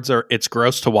 4 words are, it's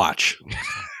gross to watch.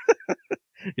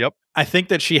 Yep. I think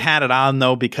that she had it on,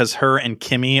 though, because her and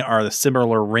Kimmy are the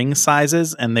similar ring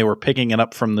sizes, and they were picking it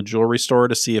up from the jewelry store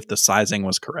to see if the sizing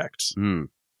was correct.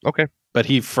 Okay. But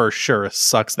he for sure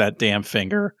sucks that damn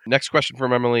finger. Next question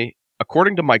from Emily.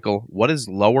 According to Michael, what is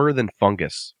lower than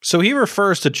fungus? So he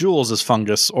refers to Jules as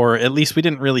fungus, or at least we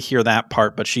didn't really hear that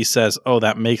part, but she says, oh,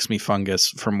 that makes me fungus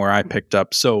from where I picked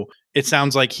up. So it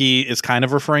sounds like he is kind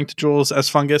of referring to Jules as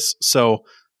fungus. So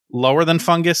lower than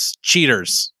fungus,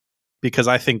 cheaters. Because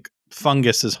I think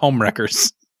fungus is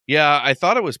homewreckers. Yeah, I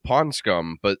thought it was pond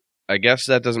scum, but I guess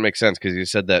that doesn't make sense because you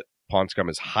said that pond scum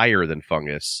is higher than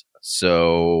fungus.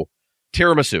 So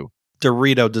tiramisu.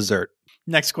 Dorito dessert.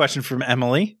 Next question from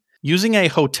Emily. Using a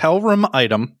hotel room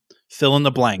item, fill in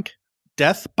the blank.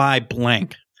 Death by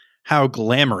blank. How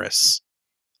glamorous.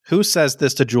 Who says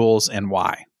this to Jules and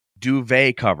why?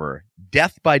 Duvet cover.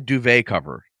 Death by duvet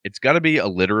cover. It's got to be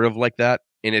alliterative like that,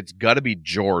 and it's got to be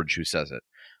George who says it.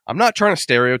 I'm not trying to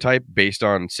stereotype based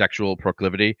on sexual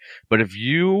proclivity, but if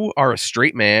you are a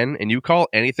straight man and you call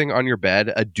anything on your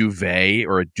bed a duvet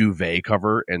or a duvet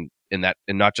cover and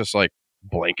not just like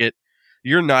blanket,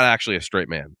 you're not actually a straight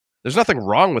man. There's nothing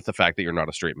wrong with the fact that you're not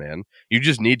a straight man. You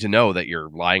just need to know that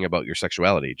you're lying about your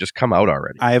sexuality. Just come out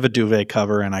already. I have a duvet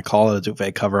cover, and I call it a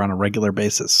duvet cover on a regular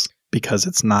basis because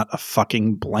it's not a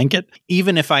fucking blanket.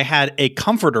 Even if I had a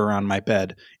comforter on my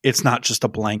bed, it's not just a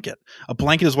blanket. A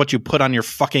blanket is what you put on your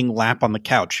fucking lap on the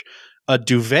couch. A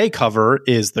duvet cover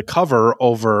is the cover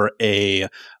over a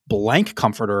blank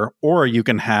comforter, or you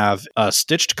can have a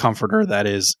stitched comforter that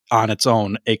is on its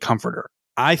own a comforter.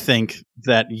 I think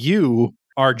that you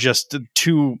are just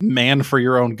too man for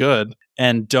your own good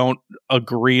and don't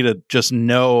agree to just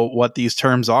know what these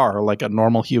terms are like a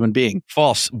normal human being.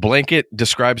 False. Blanket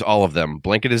describes all of them.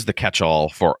 Blanket is the catch-all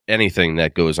for anything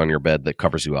that goes on your bed that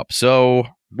covers you up. So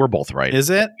we're both right. Is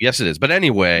it? Yes, it is. But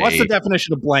anyway. What's the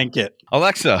definition of blanket?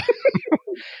 Alexa.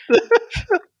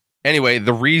 Anyway,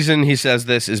 the reason he says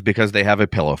this is because they have a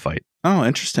pillow fight. Oh,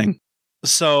 interesting.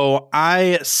 So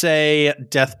I say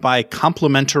death by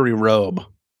complimentary robe.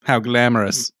 How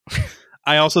glamorous.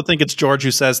 I also think it's George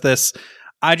who says this.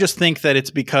 I just think that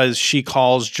it's because she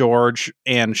calls George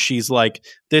and she's like,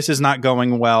 this is not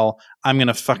going well. I'm going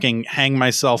to fucking hang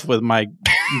myself with my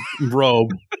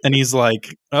robe. And he's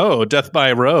like, oh, death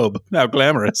by robe. How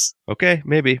glamorous. Okay,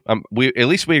 maybe. At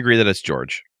least we agree that it's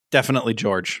George. Definitely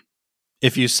George.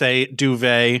 If you say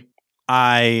duvet,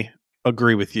 I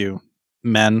agree with you.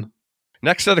 Men.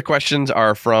 Next set of questions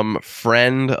are from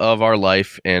friend of our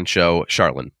life and show,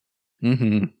 Charlene.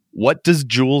 Mm-hmm. What does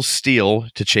Jules steal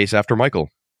to chase after Michael?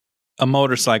 A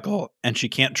motorcycle, and she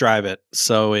can't drive it,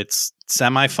 so it's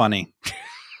semi-funny.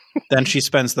 Then she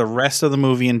spends the rest of the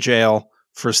movie in jail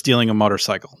for stealing a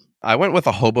motorcycle. I went with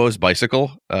a hobo's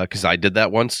bicycle because I did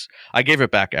that once. I gave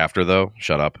it back after, though.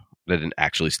 Shut up. I didn't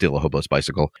actually steal a hobo's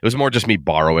bicycle. It was more just me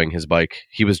borrowing his bike.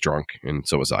 He was drunk, and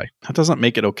so was I. That doesn't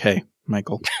make it okay,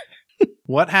 Michael.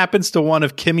 What happens to one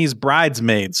of Kimmy's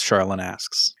bridesmaids, Charlene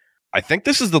asks. I think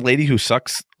this is the lady who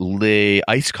sucks the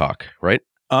ice cock, right?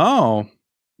 Oh,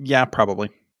 yeah, probably.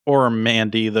 Or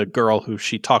Mandy, the girl who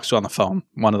she talks to on the phone.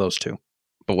 One of those two.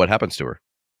 But what happens to her?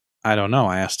 I don't know.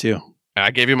 I asked you.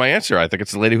 I gave you my answer. I think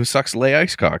it's the lady who sucks the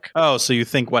ice cock. Oh, so you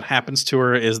think what happens to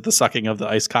her is the sucking of the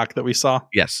ice cock that we saw?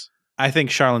 Yes. I think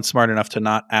Charlone's smart enough to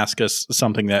not ask us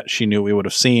something that she knew we would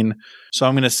have seen. So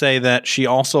I'm going to say that she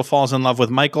also falls in love with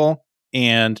Michael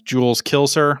and Jules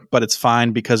kills her, but it's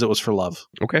fine because it was for love.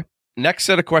 Okay. Next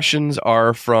set of questions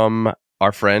are from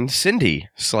our friend Cindy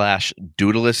 /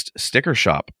 Doodleist sticker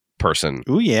shop person.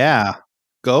 Ooh, yeah.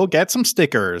 Go get some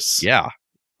stickers. Yeah.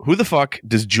 Who the fuck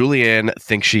does Julianne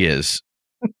think she is?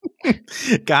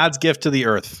 God's gift to the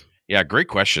earth. Yeah, great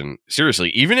question. Seriously,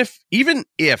 even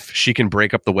if she can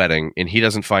break up the wedding and he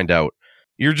doesn't find out,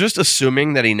 you're just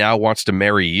assuming that he now wants to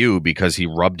marry you because he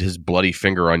rubbed his bloody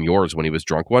finger on yours when he was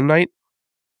drunk one night.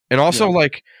 And also,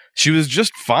 like, she was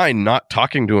just fine not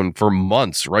talking to him for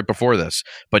months right before this,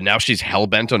 but now she's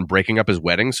hell-bent on breaking up his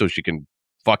wedding so she can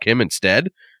fuck him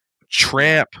instead?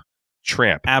 Tramp.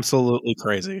 Absolutely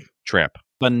crazy. Tramp.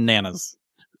 Bananas.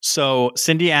 So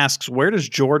Cindy asks, where does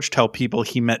George tell people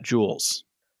he met Jules?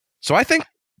 So I think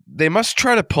they must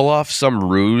try to pull off some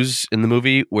ruse in the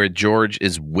movie where George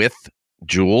is with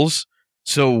Jules.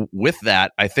 So with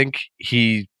that, I think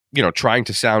he, trying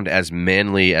to sound as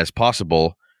manly as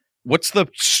possible. What's the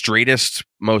straightest,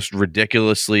 most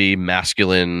ridiculously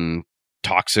masculine,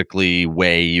 toxically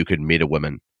way you could meet a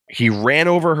woman? He ran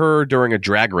over her during a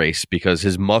drag race because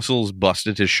his muscles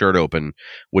busted his shirt open,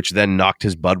 which then knocked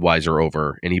his Budweiser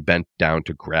over, and he bent down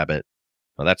to grab it.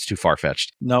 Well, that's too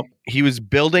far-fetched. Nope. He was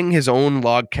building his own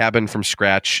log cabin from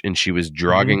scratch, and she was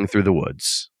jogging through the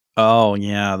woods. Oh,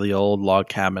 yeah, the old log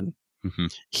cabin. Mm-hmm.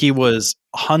 He was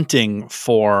hunting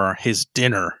for his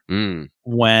dinner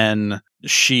when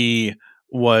she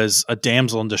was a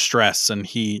damsel in distress, and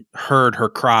he heard her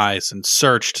cries and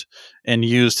searched and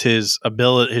used his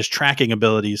tracking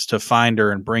abilities to find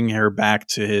her and bring her back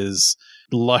to his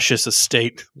luscious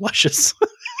estate. Luscious.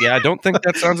 Yeah, I don't think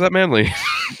that sounds that manly.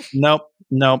 Nope.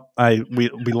 We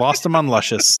lost him on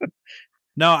Luscious.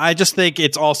 No, I just think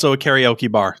it's also a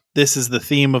karaoke bar. This is the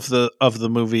theme of the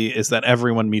movie, is that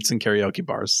everyone meets in karaoke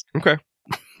bars. Okay.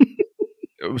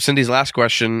 Cindy's last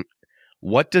question.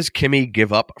 What does Kimmy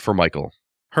give up for Michael?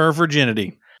 Her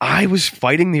virginity. I was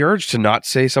fighting the urge to not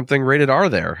say something rated R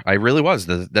there. I really was.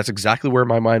 That's exactly where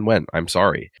my mind went. I'm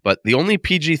sorry. But the only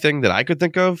PG thing that I could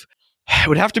think of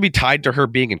would have to be tied to her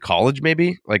being in college,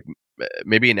 maybe. Like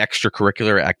maybe an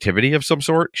extracurricular activity of some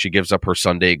sort. She gives up her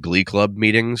Sunday Glee Club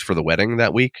meetings for the wedding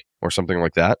that week or something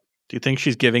like that. Do you think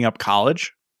she's giving up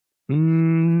college?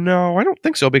 No, I don't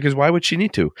think so, because why would she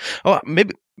need to? Oh,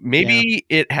 maybe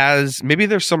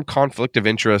there's some conflict of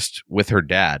interest with her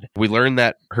dad. We learned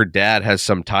that her dad has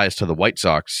some ties to the White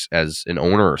Sox as an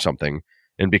owner or something.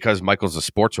 And because Michael's a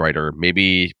sports writer,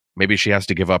 maybe she has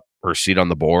to give up her seat on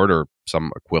the board or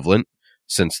some equivalent,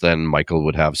 since then Michael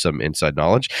would have some inside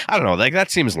knowledge. I don't know. Like, that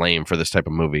seems lame for this type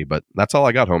of movie, but that's all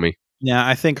I got, homie. Yeah,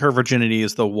 I think her virginity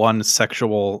is the one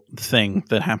sexual thing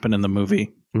that happened in the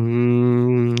movie.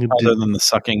 Other than the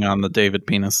sucking on the David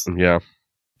penis. Yeah.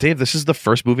 Dave, this is the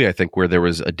first movie, I think, where there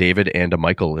was a David and a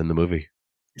Michael in the movie.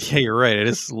 Yeah, you're right. It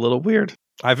is a little weird.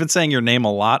 I've been saying your name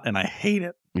a lot, and I hate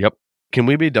it. Yep. Can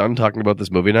we be done talking about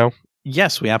this movie now?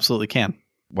 Yes, we absolutely can.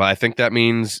 Well, I think that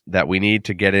means that we need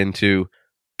to get into...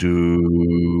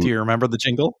 Do you remember the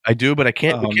jingle? I do, but I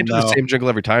can't. We can't do the same jingle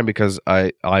every time, because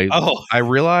I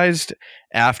realized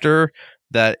after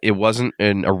that it wasn't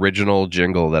an original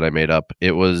jingle that I made up.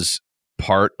 It was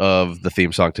part of the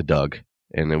theme song to Doug,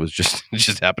 and it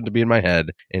just happened to be in my head,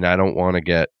 and I don't want to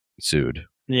get sued.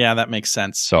 Yeah, that makes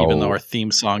sense. So, even though our theme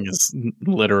song is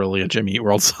literally a Jimmy Eat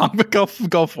World song, but go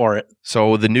for it.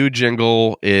 So the new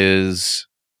jingle is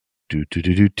do do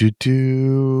do do do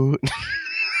do.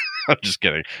 I'm just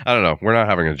kidding. I don't know. We're not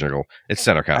having a jingle. It's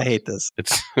center counts. I hate this.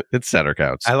 It's center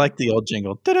counts. I like the old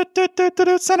jingle.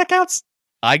 Center counts.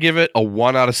 I give it a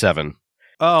 1 out of 7.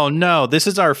 Oh no, this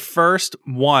is our first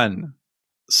one.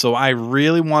 So I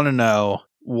really want to know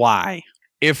why.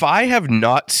 If I have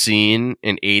not seen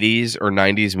an 80s or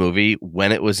 90s movie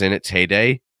when it was in its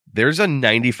heyday, there's a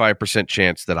 95%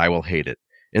 chance that I will hate it.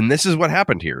 And this is what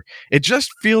happened here. It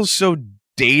just feels so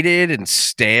dated and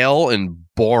stale and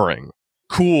boring.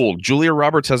 Cool. Julia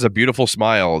Roberts has a beautiful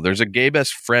smile. There's a gay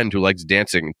best friend who likes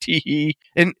dancing. Tee-hee.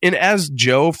 And as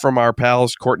Joe from our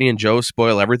pals Courtney and Joe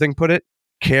Spoil Everything put it,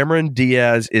 Cameron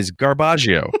Diaz is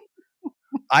Garbaggio.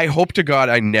 I hope to God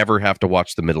I never have to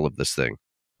watch the middle of this thing.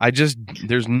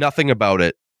 There's nothing about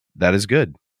it that is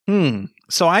good.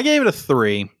 So I gave it a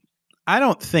 3. I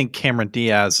don't think Cameron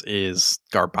Diaz is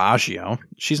Garbaggio.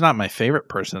 She's not my favorite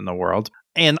person in the world.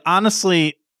 And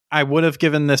honestly, I would have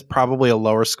given this probably a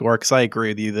lower score, because I agree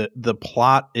with you that the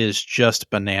plot is just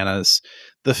bananas.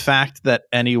 The fact that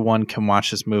anyone can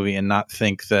watch this movie and not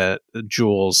think that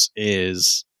Jules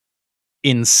is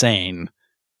insane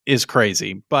is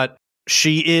crazy. But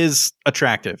she is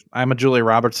attractive. I'm a Julia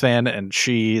Roberts fan, and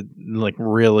she, like,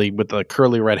 really, with the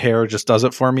curly red hair, just does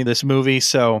it for me, this movie.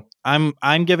 So I'm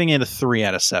giving it a 3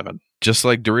 out of 7. Just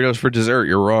like Doritos for dessert,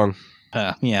 you're wrong.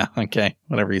 Yeah, okay,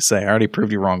 whatever you say. I already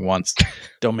proved you wrong once.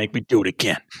 Don't make me do it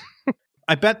again.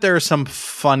 I bet there are some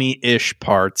funny-ish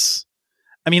parts.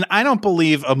 I mean, I don't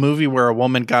believe a movie where a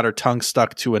woman got her tongue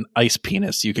stuck to an ice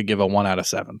penis you could give a 1 out of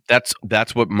 7.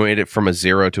 That's what made it from a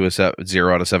 0 to a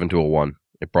 0 out of 7 to a 1.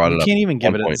 It brought it up. You can't even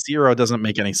give it a 0. Doesn't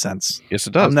make any sense. Yes,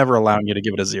 it does. I'm never allowing you to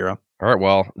give it a 0. All right,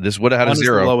 well, this would have had a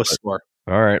 0. The lowest score.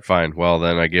 All right, fine. Well,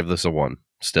 then I give this a 1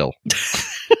 still.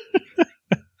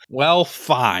 Well,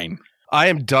 fine. I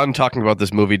am done talking about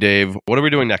this movie, Dave. What are we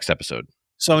doing next episode?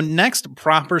 So next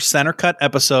proper Center Cut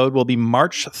episode will be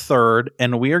March 3rd,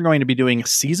 and we are going to be doing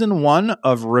season 1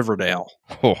 of Riverdale.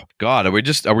 Oh, God.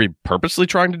 Are we purposely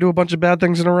trying to do a bunch of bad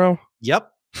things in a row? Yep.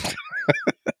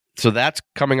 So that's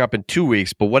coming up in 2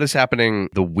 weeks, but what is happening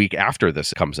the week after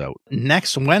this comes out?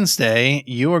 Next Wednesday,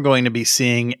 you are going to be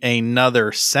seeing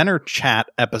another Center Chat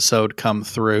episode come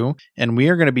through, and we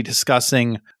are going to be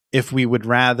discussing if we would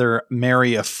rather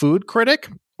marry a food critic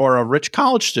or a rich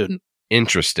college student.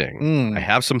 interesting. I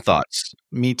have some thoughts.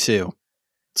 Me too.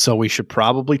 So we should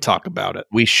probably talk about it.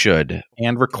 We should.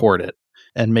 And record it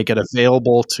and make it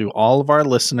available to all of our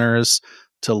listeners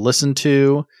to listen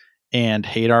to and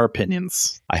hate our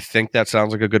opinions. I think that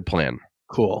sounds like a good plan.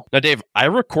 Cool. Now, Dave, I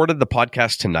recorded the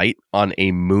podcast tonight on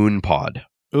a moon pod.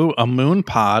 Ooh, a moon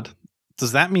pod.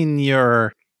 Does that mean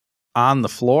you're on the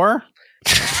floor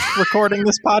recording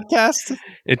this podcast?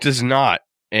 It does not.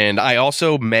 And I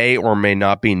also may or may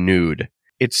not be nude.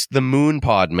 It's the moon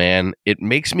pod, man. It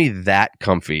makes me that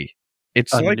comfy.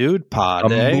 It's a like nude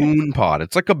pod, a moon pod.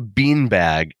 It's like a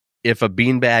beanbag if a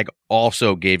beanbag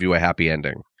also gave you a happy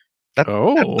ending. That's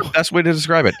the best way to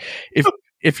describe it.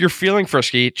 If you're feeling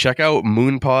frisky, check out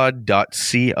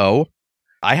moonpod.co.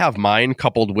 I have mine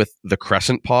coupled with the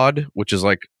Crescent Pod, which is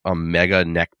like a mega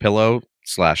neck pillow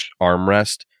 /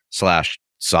 armrest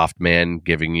 / soft man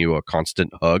giving you a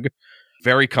constant hug.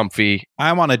 Very comfy.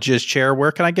 I want a jizz chair.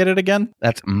 Where can I get it again?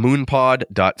 That's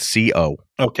moonpod.co.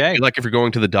 Okay. Like if you're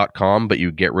going to the .com, but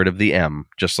you get rid of the M,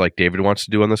 just like David wants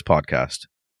to do on this podcast.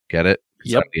 Get it?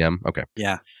 Yep. The M. Okay.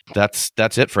 Yeah. That's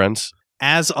it, friends.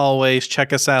 As always,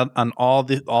 check us out on all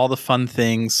the fun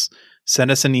things. Send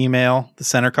us an email,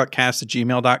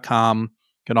 thecentercutcast@gmail.com. You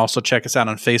can also check us out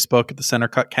on Facebook at the Center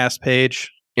Cut Cast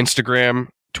page. Instagram,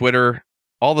 Twitter,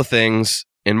 all the things.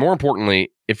 And more importantly,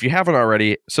 if you haven't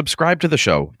already, subscribe to the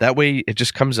show. That way it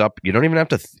just comes up. You don't even have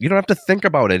to think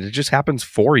about it. It just happens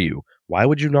for you. Why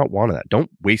would you not want that? Don't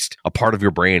waste a part of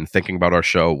your brain thinking about our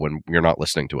show when you're not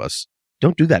listening to us.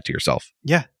 Don't do that to yourself.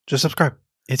 Yeah, just subscribe.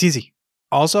 It's easy.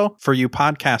 Also, for you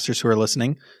podcasters who are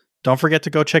listening, don't forget to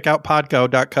go check out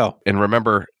podgo.co. And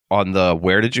remember, on the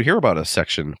Where Did You Hear About Us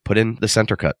section, put in the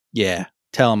Center Cut. Yeah,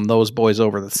 tell them those boys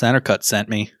over the Center Cut sent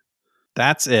me.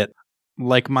 That's it.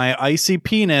 Like my icy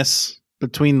penis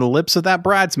between the lips of that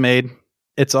bridesmaid,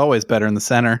 it's always better in the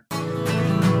center.